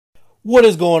What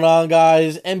is going on,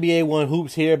 guys? NBA One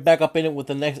Hoops here, back up in it with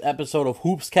the next episode of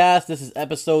HoopzCast. This is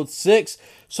episode 6,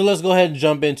 so let's go ahead and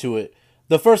jump into it.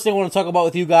 The first thing I want to talk about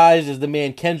with you guys is the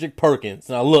man Kendrick Perkins.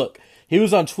 Now look, he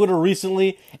was on Twitter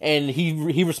recently, and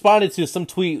he responded to some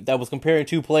tweet that was comparing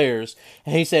two players,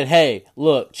 and he said, hey,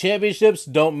 look, championships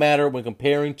don't matter when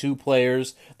comparing two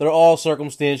players. They're all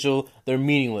circumstantial. They're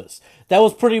meaningless. That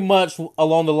was pretty much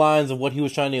along the lines of what he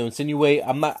was trying to insinuate.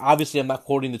 I'm not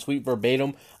quoting the tweet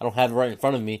verbatim. I don't have it right in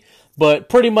front of me. But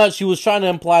pretty much he was trying to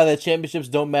imply that championships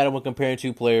don't matter when comparing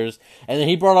two players. And then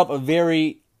he brought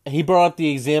up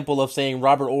the example of saying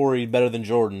Robert Horry better than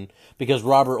Jordan because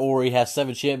Robert Horry has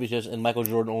 7 championships and Michael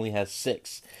Jordan only has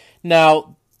 6.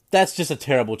 Now, that's just a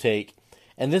terrible take.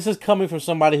 And this is coming from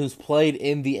somebody who's played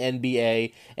in the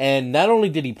NBA. And not only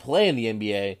did he play in the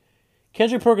NBA,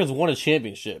 Kendrick Perkins won a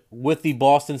championship with the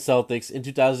Boston Celtics in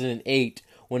 2008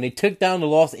 when they took down the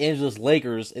Los Angeles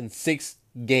Lakers in 6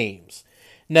 games.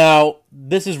 Now,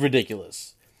 this is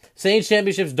ridiculous. Saying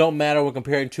championships don't matter when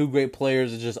comparing two great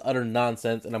players is just utter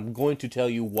nonsense, and I'm going to tell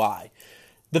you why.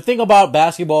 The thing about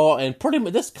basketball, and pretty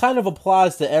much this kind of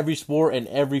applies to every sport and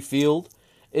every field,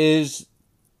 is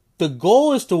the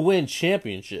goal is to win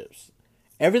championships.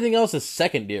 Everything else is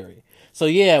secondary. So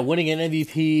yeah, winning an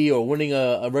MVP or winning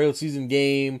a regular season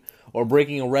game or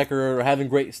breaking a record or having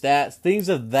great stats, things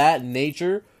of that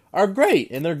nature are great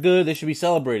and they're good. They should be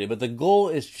celebrated. But the goal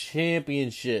is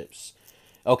championships.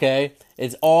 Okay?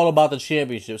 It's all about the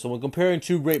championships. So when comparing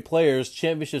two great players,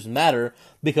 championships matter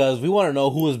because we want to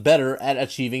know who is better at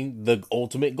achieving the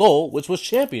ultimate goal, which was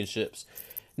championships.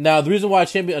 Now, another reason why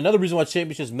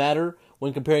championships matter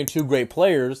when comparing two great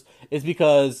players is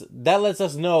because that lets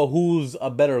us know who's a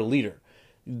better leader.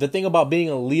 The thing about being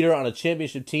a leader on a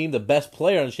championship team, the best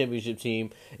player on a championship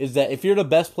team, is that if you're the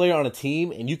best player on a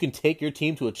team and you can take your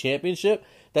team to a championship,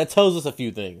 that tells us a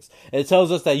few things. It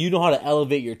tells us that you know how to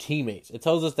elevate your teammates. It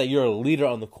tells us that you're a leader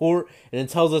on the court, and it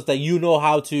tells us that you know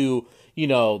how to,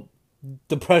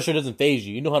 the pressure doesn't faze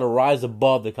you. You know how to rise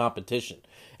above the competition.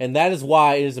 And that is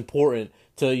why it is important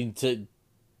to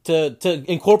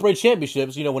incorporate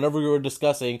championships, whenever we were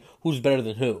discussing who's better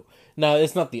than who. Now,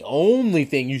 it's not the only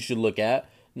thing you should look at.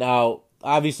 Now,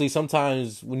 obviously,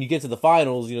 sometimes when you get to the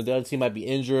finals, the other team might be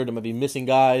injured, they might be missing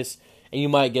guys, and you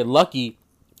might get lucky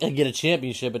and get a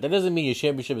championship, but that doesn't mean your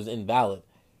championship is invalid.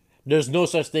 There's no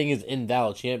such thing as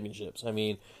invalid championships. I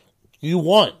mean, you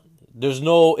won. There's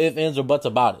no ifs, ands, or buts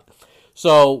about it.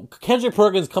 So, Kendrick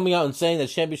Perkins coming out and saying that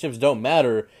championships don't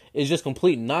matter is just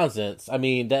complete nonsense. I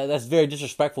mean, that's very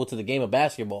disrespectful to the game of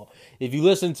basketball. If you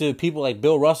listen to people like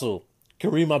Bill Russell,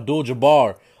 Kareem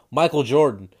Abdul-Jabbar, Michael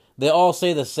Jordan, they all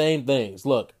say the same things.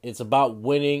 Look, it's about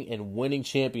winning and winning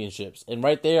championships. And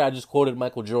right there, I just quoted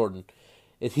Michael Jordan.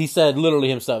 He said literally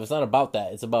himself, it's not about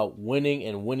that. It's about winning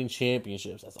and winning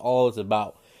championships. That's all it's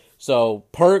about. So,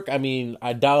 Perk,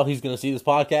 I doubt he's going to see this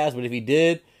podcast, but if he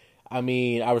did, I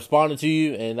responded to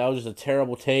you, and that was just a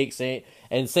terrible take. Saying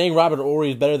Robert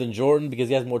Horry is better than Jordan because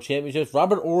he has more championships.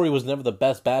 Robert Horry was never the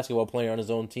best basketball player on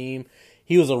his own team.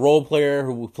 He was a role player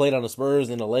who played on the Spurs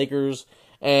and the Lakers,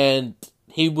 and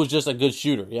he was just a good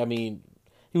shooter. He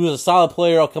was a solid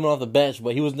player coming off the bench,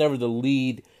 but he was never the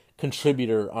lead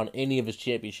contributor on any of his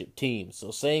championship teams. So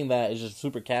saying that is just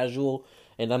super casual,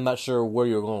 and I'm not sure where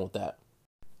you're going with that.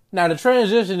 Now, to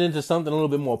transition into something a little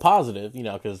bit more positive,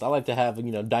 because I like to have,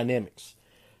 dynamics,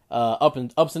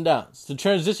 ups and downs. To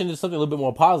transition into something a little bit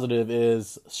more positive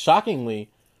is, shockingly,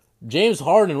 James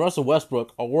Harden and Russell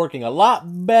Westbrook are working a lot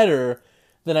better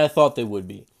than I thought they would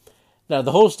be. Now,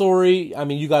 the whole story,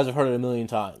 you guys have heard it a million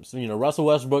times. Russell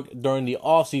Westbrook, during the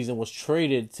offseason, was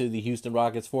traded to the Houston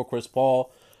Rockets for Chris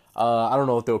Paul. I don't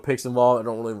know if there were picks involved. I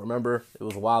don't really remember. It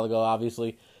was a while ago,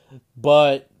 obviously.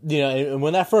 But, and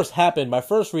when that first happened, my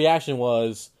first reaction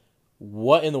was,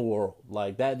 what in the world?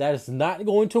 Like, that is not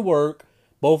going to work.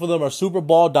 Both of them are super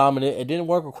ball dominant. It didn't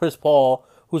work with Chris Paul,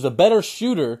 who's a better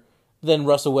shooter than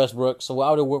Russell Westbrook. So why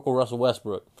would it work with Russell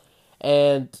Westbrook?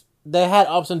 And they had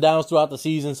ups and downs throughout the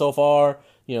season so far.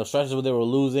 Stretches where they were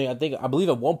losing. I believe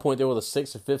at one point they were the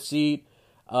 6th or 5th seed.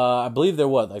 I believe they're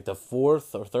the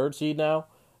 4th or 3rd seed now?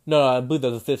 No, I believe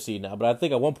they're the 5th seed now. But I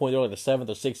think at one point they were the 7th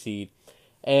or 6th seed.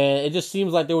 And it just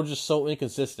seems like they were just so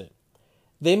inconsistent.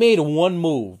 They made one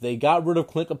move. They got rid of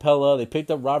Clint Capella. They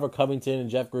picked up Robert Covington and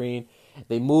Jeff Green.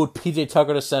 They moved PJ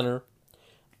Tucker to center.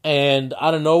 And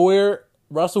out of nowhere,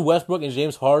 Russell Westbrook and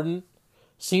James Harden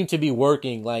seem to be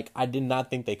working like I did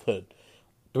not think they could.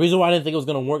 The reason why I didn't think it was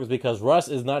going to work is because Russ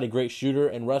is not a great shooter,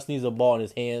 and Russ needs the ball in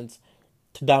his hands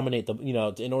to dominate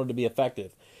in order to be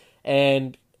effective.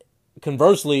 And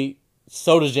conversely,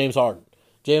 so does James Harden.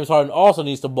 James Harden also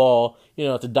needs the ball,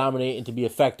 to dominate and to be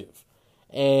effective.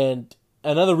 And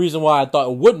another reason why I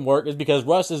thought it wouldn't work is because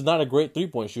Russ is not a great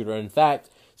three-point shooter. In fact,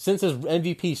 since his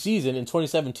MVP season in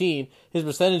 2017, his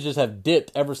percentages have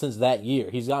dipped ever since that year.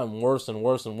 He's gotten worse and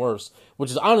worse and worse,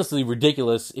 which is honestly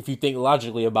ridiculous if you think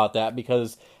logically about that,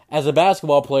 because as a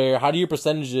basketball player, how do you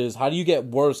get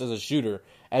worse as a shooter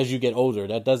as you get older?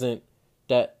 That doesn't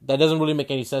really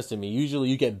make any sense to me. Usually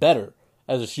you get better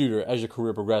as a shooter as your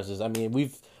career progresses. I mean,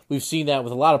 we've seen that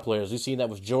with a lot of players. We've seen that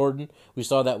with Jordan. We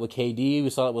saw that with KD. We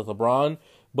saw that with LeBron.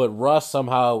 But Russ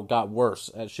somehow got worse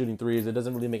at shooting threes. It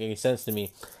doesn't really make any sense to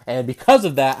me. And because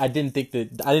of that, I didn't think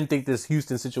this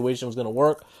Houston situation was going to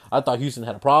work. I thought Houston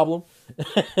had a problem.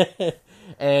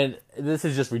 And this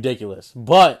is just ridiculous.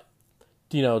 But,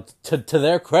 to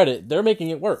their credit, they're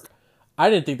making it work. I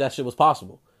didn't think that shit was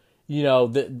possible.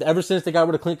 Ever since they got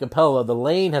rid of Clint Capella, the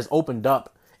lane has opened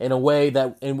up in a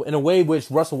way which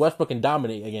Russell Westbrook can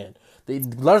dominate again.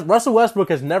 Russell Westbrook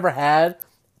has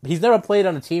he's never played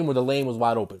on a team where the lane was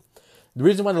wide open. The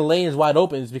reason why the lane is wide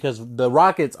open is because the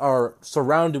Rockets are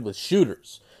surrounded with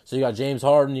shooters. So you got James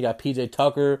Harden, you got PJ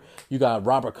Tucker, you got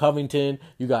Robert Covington,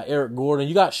 you got Eric Gordon,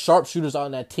 you got sharpshooters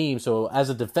on that team. So as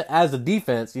a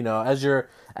defense,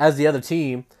 as the other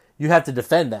team, you have to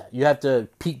defend that. You have to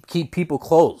keep people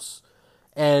close.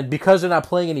 And because they're not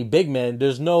playing any big men,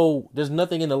 there's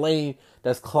nothing in the lane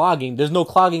that's clogging. There's no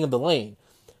clogging of the lane.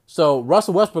 So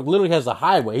Russell Westbrook literally has a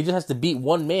highway. He just has to beat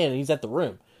one man and he's at the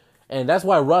rim. And that's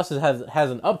why Russ has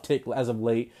an uptick as of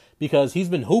late, because he's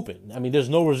been hooping. I mean, there's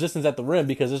no resistance at the rim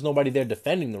because there's nobody there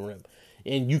defending the rim.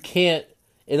 And you can't,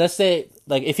 and let's say,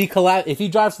 like, if he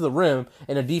drives to the rim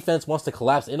and a defense wants to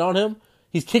collapse in on him,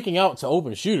 he's kicking out to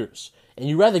open shooters. And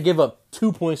you'd rather give up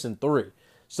 2 points than 3.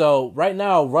 So right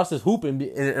now, Russ is hooping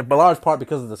in a large part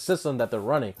because of the system that they're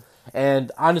running.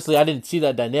 And honestly, I didn't see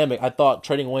that dynamic. I thought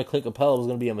trading away Clint Capella was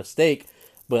going to be a mistake,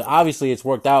 but obviously it's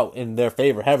worked out in their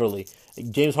favor heavily.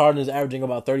 James Harden is averaging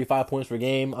about 35 points per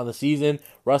game on the season.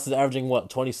 Russ is averaging,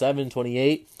 27,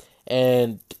 28?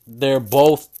 And they're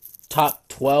both top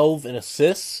 12 in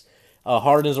assists.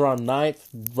 Harden is around 9th.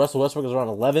 Russell Westbrook is around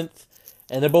 11th.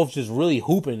 And they're both just really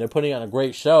hooping. They're putting on a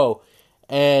great show.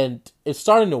 And it's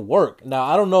starting to work. Now,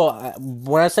 I don't know.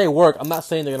 When I say work, I'm not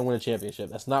saying they're going to win a championship.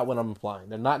 That's not what I'm implying.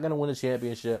 They're not going to win a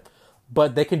championship.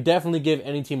 But they can definitely give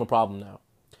any team a problem now.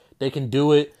 They can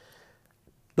do it.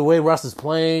 The way Russ is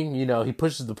playing, he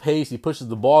pushes the pace. He pushes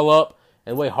the ball up.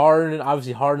 And the way Harden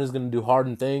is going to do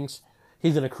Harden things.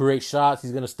 He's going to create shots.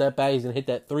 He's going to step back. He's going to hit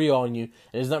that three on you. And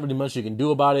there's not really much you can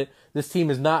do about it. This team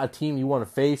is not a team you want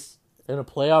to face in a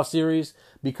playoff series,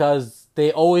 because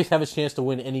they always have a chance to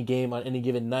win any game on any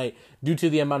given night due to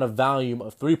the amount of volume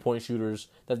of three-point shooters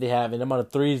that they have and the amount of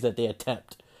threes that they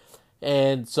attempt.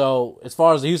 And so, as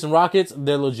far as the Houston Rockets,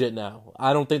 they're legit now.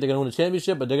 I don't think they're going to win a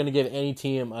championship, but they're going to give any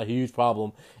team a huge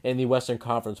problem in the Western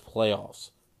Conference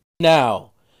playoffs.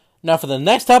 Now for the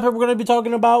next topic we're going to be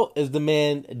talking about is the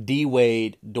man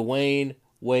D-Wade, Dwayne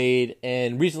Wade,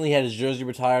 and recently had his jersey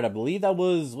retired. I believe that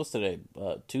was, what's today?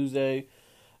 Tuesday?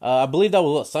 I believe that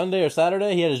was Sunday or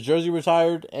Saturday. He had his jersey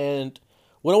retired, and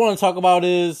what I want to talk about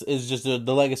is just the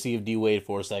legacy of D-Wade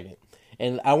for a second.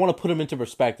 And I want to put him into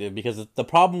perspective, because the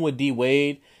problem with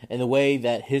D-Wade and the way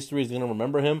that history is going to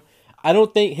remember him, I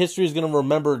don't think history is going to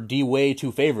remember D-Wade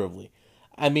too favorably.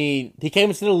 I mean, he came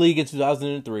into the league in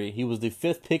 2003. He was the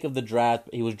 5th pick of the draft.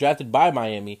 He was drafted by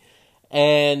Miami,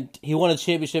 and he won a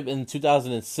championship in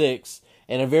 2006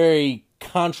 in a very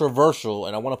controversial,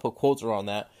 and I want to put quotes around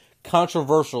that,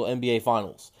 controversial NBA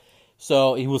Finals.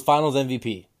 So he was Finals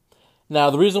MVP. Now,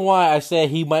 the reason why I say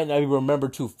he might not be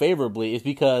remembered too favorably is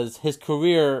because his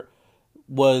career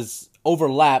was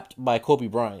overlapped by Kobe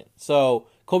Bryant. So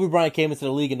Kobe Bryant came into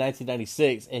the league in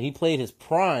 1996, and he played his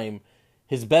prime.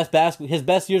 His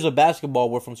best years of basketball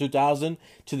were from 2000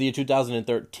 to the year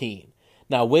 2013.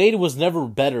 Now, Wade was never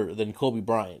better than Kobe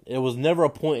Bryant. There was never a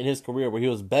point in his career where he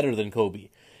was better than Kobe.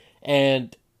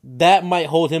 And that might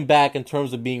hold him back in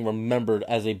terms of being remembered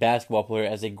as a basketball player,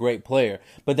 as a great player.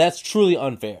 But that's truly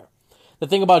unfair. The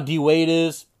thing about D-Wade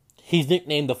is, he's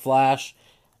nicknamed The Flash.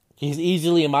 He's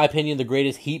easily, in my opinion, the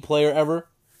greatest Heat player ever.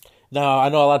 Now, I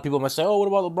know a lot of people might say, oh, what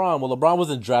about LeBron? Well, LeBron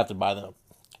wasn't drafted by them,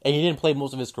 and he didn't play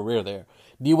most of his career there.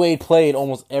 D-Wade played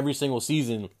almost every single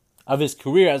season of his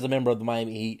career as a member of the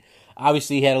Miami Heat.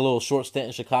 Obviously, he had a little short stint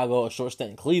in Chicago, a short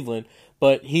stint in Cleveland,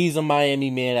 but he's a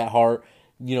Miami man at heart.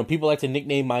 People like to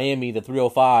nickname Miami the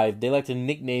 305. They like to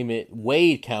nickname it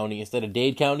Wade County instead of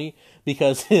Dade County,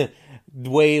 because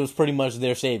Wade was pretty much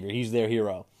their savior. He's their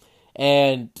hero.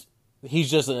 And he's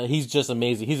just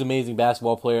amazing. He's an amazing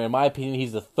basketball player. In my opinion,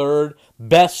 he's the 3rd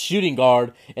best shooting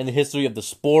guard in the history of the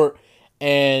sport.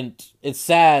 And it's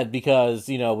sad because,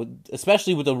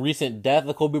 especially with the recent death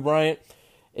of Kobe Bryant,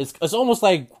 it's almost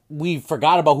like we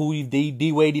forgot about who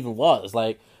D Wade even was.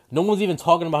 Like, no one's even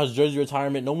talking about his jersey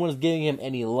retirement. No one's giving him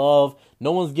any love.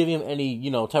 No one's giving him any,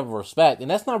 type of respect.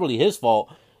 And that's not really his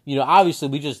fault. Obviously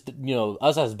we just,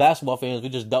 us as basketball fans, we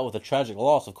just dealt with a tragic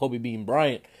loss of Kobe beating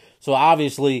Bryant. So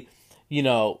obviously,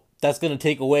 that's going to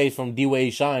take away from D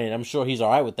Wade shine. I'm sure he's all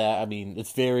right with that. I mean,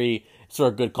 it's for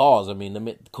a good cause. I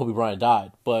mean, Kobe Bryant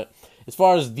died. But as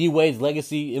far as D Wade's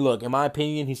legacy, look, in my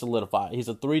opinion, he's solidified. He's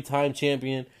a 3-time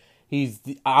champion. He's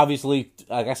obviously,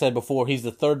 like I said before, he's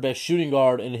the third best shooting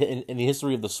guard in the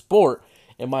history of the sport,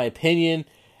 in my opinion.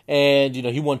 And,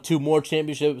 he won 2 more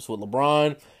championships with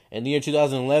LeBron. In the year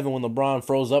 2011, when LeBron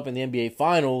froze up in the NBA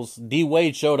Finals, D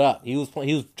Wade showed up. He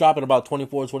was dropping about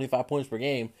 24, 25 points per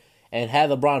game. And had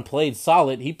LeBron played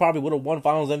solid, he probably would have won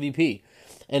Finals MVP.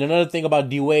 And another thing about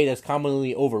D Wade that's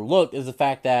commonly overlooked is the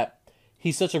fact that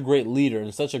he's such a great leader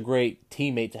and such a great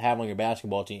teammate to have on your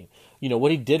basketball team.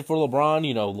 What he did for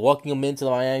LeBron, welcoming him into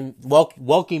the Miami,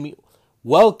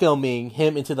 welcoming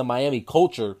him into the Miami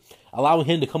culture, allowing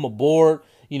him to come aboard,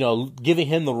 giving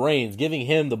him the reins, giving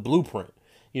him the blueprint,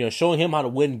 showing him how to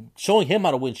win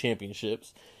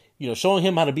championships, showing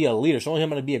him how to be a leader, showing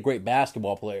him how to be a great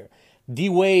basketball player. D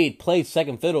Wade played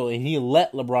second fiddle, and he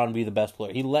let LeBron be the best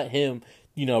player. He let him,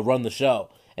 run the show.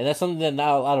 And that's something that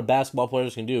not a lot of basketball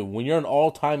players can do. When you're an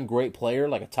all-time great player,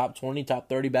 like a top 20, top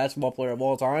 30 basketball player of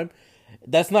all time,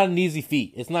 that's not an easy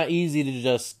feat. It's not easy to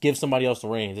just give somebody else the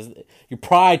reins. Your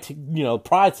pride,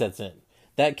 pride sets in.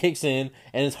 That kicks in,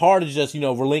 and it's hard to just,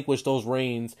 relinquish those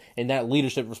reins and that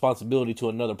leadership responsibility to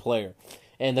another player.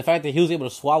 And the fact that he was able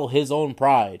to swallow his own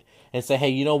pride and say, hey,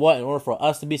 you know what? In order for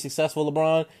us to be successful,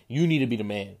 LeBron, you need to be the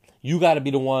man. You got to be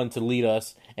the one to lead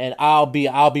us, and I'll be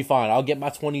fine. I'll get my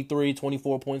 23,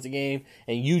 24 points a game,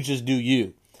 and you just do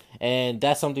you. And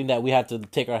that's something that we have to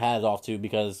take our hats off to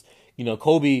because,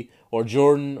 Kobe or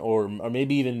Jordan or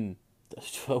maybe even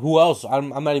who else, I'm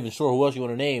not even sure who else you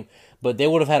want to name, but they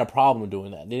would have had a problem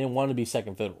doing that. They didn't want to be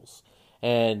second fiddles.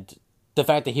 And the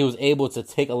fact that he was able to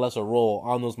take a lesser role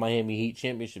on those Miami Heat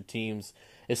championship teams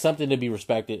is something to be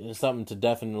respected and something to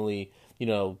definitely,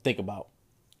 think about.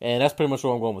 And that's pretty much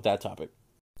where I'm going with that topic.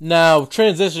 Now,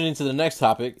 transitioning to the next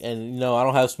topic, and, I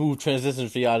don't have smooth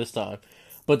transitions for y'all this time,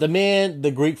 but the man, the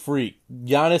Greek freak,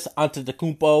 Giannis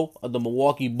Antetokounmpo of the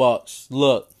Milwaukee Bucks.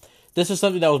 Look, this is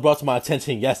something that was brought to my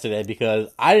attention yesterday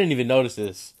because I didn't even notice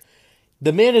this.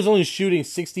 The man is only shooting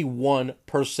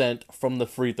 61% from the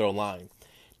free throw line.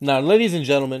 Now, ladies and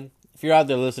gentlemen, if you're out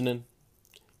there listening,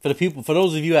 for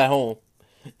those of you at home,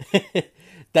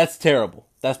 that's terrible.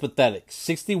 That's pathetic.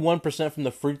 61% from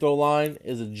the free throw line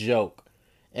is a joke.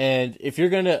 And if you're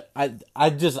gonna, I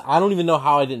don't even know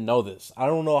how I didn't know this. I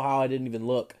don't know how I didn't even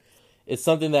look. It's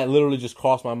something that literally just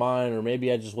crossed my mind, or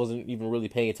maybe I just wasn't even really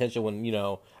paying attention when,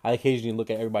 I occasionally look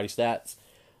at everybody's stats.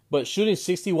 But shooting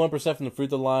 61% from the free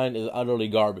throw line is utterly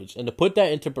garbage. And to put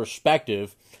that into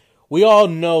perspective, we all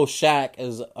know Shaq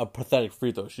is a pathetic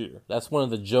free throw shooter. That's one of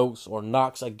the jokes or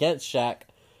knocks against Shaq,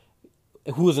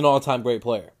 who is an all-time great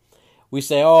player. We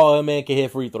say, oh, that man can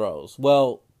hit free throws.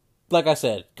 Well, like I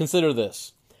said, consider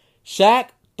this. Shaq,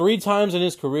 3 times in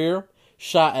his career,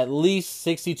 shot at least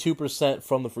 62%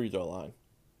 from the free throw line.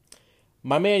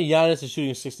 My man Giannis is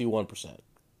shooting 61%.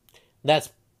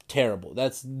 That's terrible.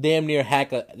 That's damn near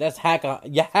Giannis.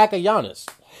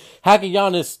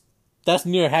 Giannis, that's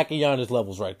near Giannis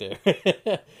levels right there.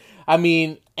 I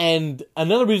mean, and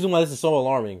another reason why this is so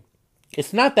alarming,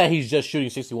 it's not that he's just shooting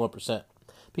 61%.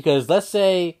 Because let's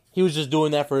say he was just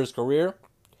doing that for his career,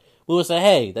 we would say,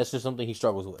 hey, that's just something he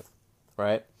struggles with,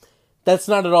 right? That's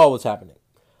not at all what's happening.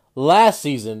 Last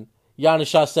season, Giannis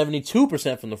shot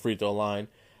 72% from the free throw line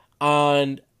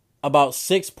on about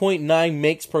 6.9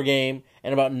 makes per game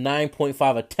and about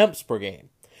 9.5 attempts per game.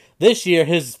 This year,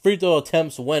 his free throw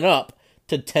attempts went up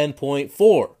to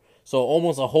 10.4, so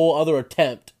almost a whole other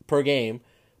attempt per game,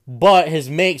 but his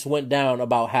makes went down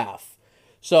about half.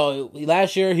 So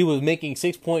last year he was making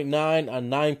 6.9 on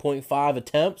 9.5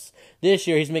 attempts. This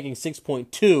year he's making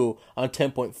 6.2 on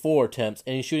 10.4 attempts,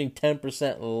 and he's shooting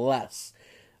 10% less.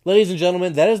 Ladies and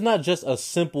gentlemen, that is not just a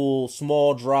simple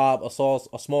small drop, a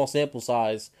small sample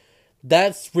size.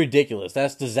 That's ridiculous.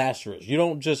 That's disastrous. You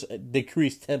don't just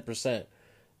decrease 10%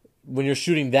 when you're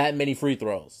shooting that many free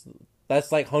throws.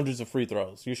 That's like hundreds of free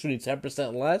throws. You're shooting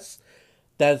 10% less.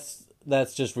 That's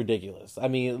just ridiculous. I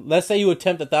mean, let's say you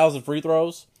attempt 1,000 free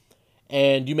throws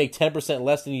and you make 10%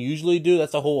 less than you usually do.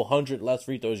 That's a whole 100 less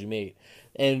free throws you made.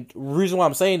 And the reason why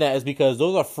I'm saying that is because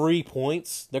those are free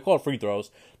points. They're called free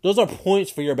throws. Those are points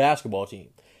for your basketball team.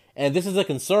 And this is a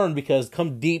concern because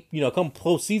come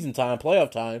postseason time,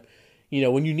 playoff time,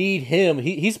 When you need him,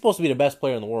 he's supposed to be the best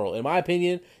player in the world. In my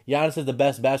opinion, Giannis is the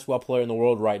best basketball player in the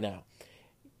world right now.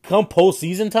 Come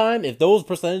postseason time, if those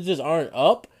percentages aren't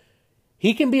up,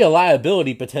 he can be a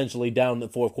liability potentially down the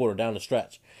fourth quarter, down the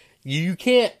stretch. You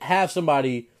can't have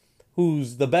somebody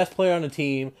who's the best player on the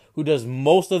team, who does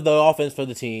most of the offense for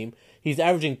the team. He's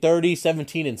averaging 30,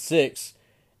 17, and 6.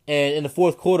 And in the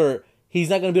fourth quarter, he's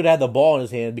not going to be able to have the ball in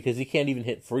his hand because he can't even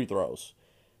hit free throws.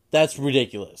 That's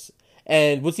ridiculous.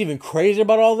 And what's even crazier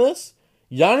about all this,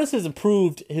 Giannis has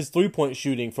improved his three-point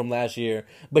shooting from last year,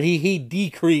 but he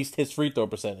decreased his free throw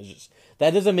percentages.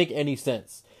 That doesn't make any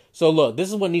sense. So look, this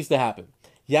is what needs to happen.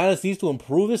 Giannis needs to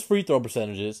improve his free throw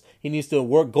percentages. He needs to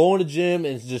go in the gym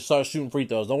and just start shooting free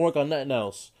throws. Don't work on nothing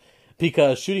else.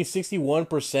 Because shooting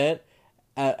 61%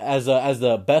 as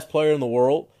the best player in the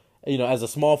world, as a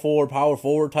small forward, power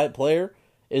forward type player,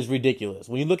 is ridiculous.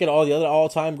 When you look at all the other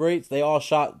all-time greats, they all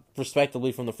shot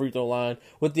respectively from the free throw line,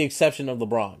 with the exception of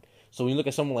LeBron. So when you look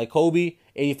at someone like Kobe,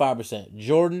 85%.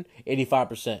 Jordan,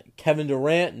 85%. Kevin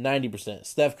Durant, 90%.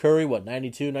 Steph Curry,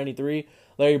 92, 93.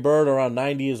 Larry Bird, around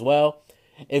 90 as well.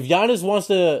 If Giannis wants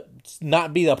to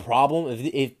not be the problem,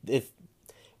 if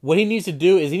what he needs to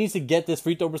do is he needs to get this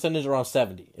free throw percentage around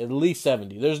 70, at least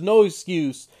 70. There's no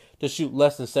excuse to shoot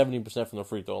less than 70% from the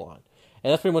free throw line.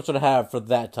 And that's pretty much what I have for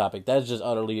that topic. That's just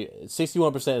utterly,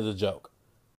 61% is a joke.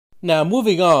 Now,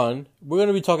 moving on, we're going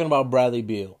to be talking about Bradley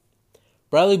Beal.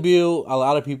 Bradley Beal, a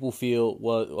lot of people feel,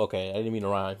 I didn't mean to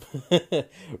rhyme.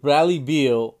 Bradley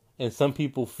Beal, and some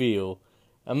people feel,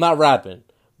 I'm not rapping,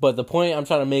 but the point I'm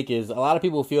trying to make is a lot of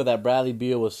people feel that Bradley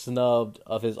Beal was snubbed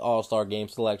of his All-Star game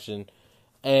selection.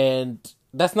 And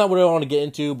that's not what I want to get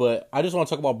into, but I just want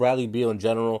to talk about Bradley Beal in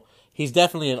general. He's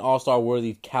definitely an All-Star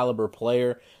worthy caliber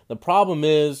player. The problem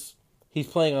is he's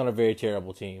playing on a very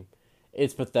terrible team.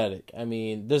 It's pathetic. I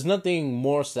mean, there's nothing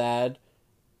more sad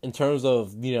in terms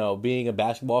of, being a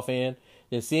basketball fan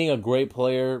than seeing a great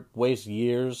player waste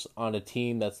years on a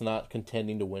team that's not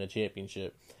contending to win a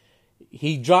championship.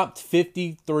 He dropped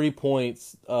 53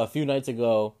 points a few nights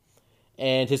ago,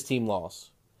 and his team lost.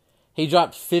 He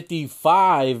dropped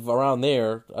 55 around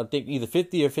there, I think either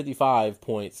 50 or 55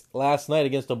 points last night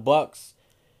against the Bucks.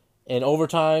 In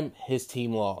overtime, his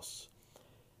team lost.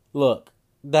 Look,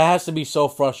 that has to be so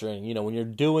frustrating, when you're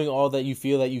doing all that you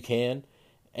feel that you can,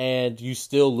 and you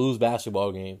still lose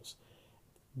basketball games.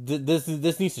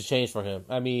 This needs to change for him.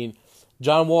 I mean,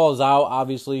 John Wall is out,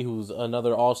 obviously, who's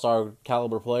another all-star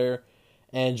caliber player.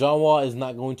 And John Wall is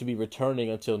not going to be returning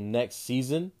until next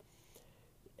season.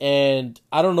 And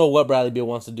I don't know what Bradley Beal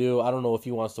wants to do. I don't know if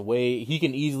he wants to wait. He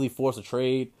can easily force a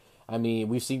trade. I mean,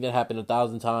 we've seen that happen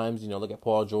 1,000 times. Look at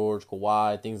Paul George,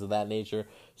 Kawhi, things of that nature.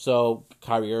 So,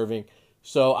 Kyrie Irving.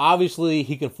 So, obviously,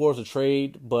 he can force a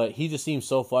trade, but he just seems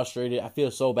so frustrated. I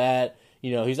feel so bad.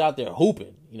 He's out there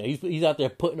hooping. He's out there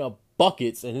putting up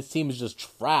buckets, and his team is just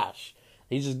trash.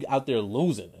 He's just out there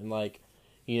losing. And,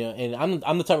 and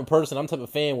I'm the type of person, I'm the type of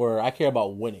fan where I care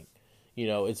about winning.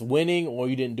 It's winning or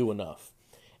you didn't do enough.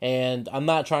 And I'm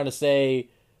not trying to say,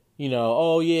 he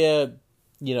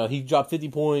dropped 50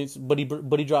 points, but he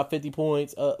dropped 50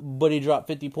 points, but he dropped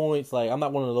 50 points. I'm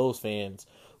not one of those fans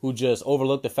who just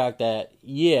overlook the fact that,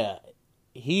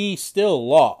 he still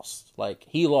lost.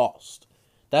 He lost.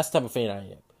 That's the type of fan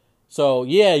I am. So,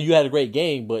 you had a great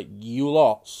game, but you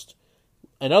lost.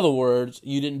 In other words,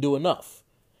 you didn't do enough.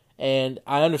 And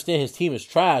I understand his team is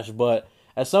trash, but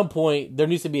at some point, there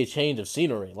needs to be a change of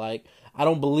scenery. I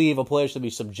don't believe a player should be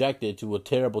subjected to a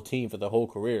terrible team for their whole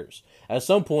careers. At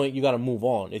some point, you got to move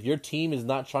on. If your team is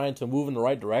not trying to move in the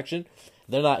right direction,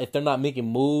 if they're not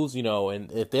making moves,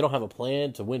 and if they don't have a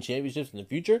plan to win championships in the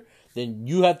future, then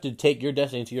you have to take your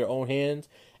destiny into your own hands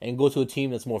and go to a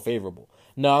team that's more favorable.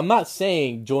 Now, I'm not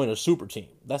saying join a super team.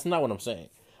 That's not what I'm saying.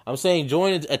 I'm saying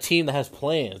join a team that has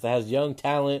plans, that has young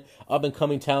talent,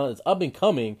 up-and-coming talent, that's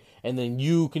up-and-coming, and then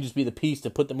you can just be the piece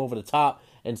to put them over the top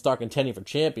and start contending for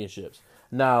championships.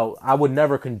 Now, I would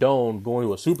never condone going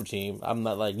to a super team. I'm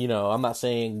not I'm not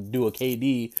saying do a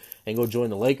KD and go join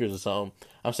the Lakers or something.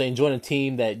 I'm saying join a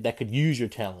team that could use your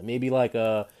talent. Maybe like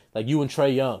you and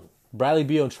Trae Young. Bradley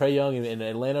Beal and Trae Young in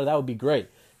Atlanta, that would be great.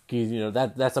 Because,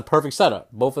 that's a perfect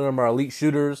setup. Both of them are elite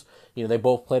shooters. They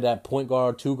both play that point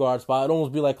guard, 2-guard spot. It'd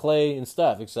almost be like Klay and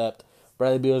Steph, except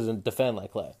Bradley Beal doesn't defend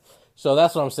like Klay. So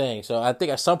that's what I'm saying. So I think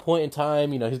at some point in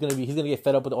time, he's gonna get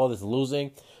fed up with all this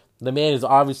losing. The man is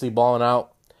obviously balling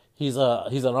out. He's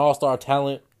an all-star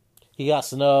talent. He got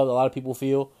snubbed, a lot of people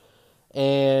feel.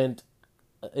 And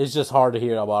it's just hard to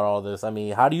hear about all this. I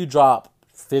mean, how do you drop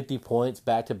 50 points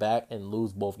back-to-back and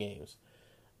lose both games?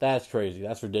 That's crazy.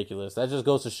 That's ridiculous. That just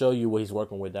goes to show you what he's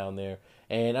working with down there.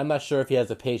 And I'm not sure if he has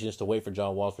the patience to wait for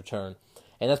John Wall's return.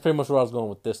 And that's pretty much where I was going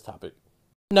with this topic.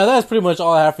 Now, that's pretty much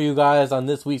all I have for you guys on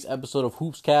this week's episode of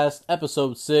HoopzCast,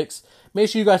 episode 6. Make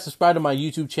sure you guys subscribe to my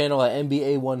YouTube channel at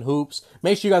NBA1Hoops.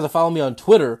 Make sure you guys follow me on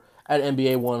Twitter at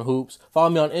NBA1Hoops. Follow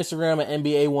me on Instagram at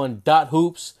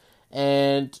NBA1.hoops.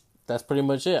 And that's pretty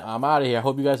much it. I'm out of here. I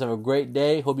hope you guys have a great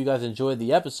day. Hope you guys enjoyed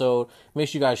the episode. Make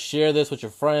sure you guys share this with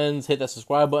your friends. Hit that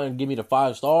subscribe button. Give me the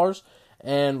 5 stars.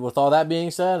 And with all that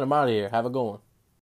being said, I'm out of here. Have a good one.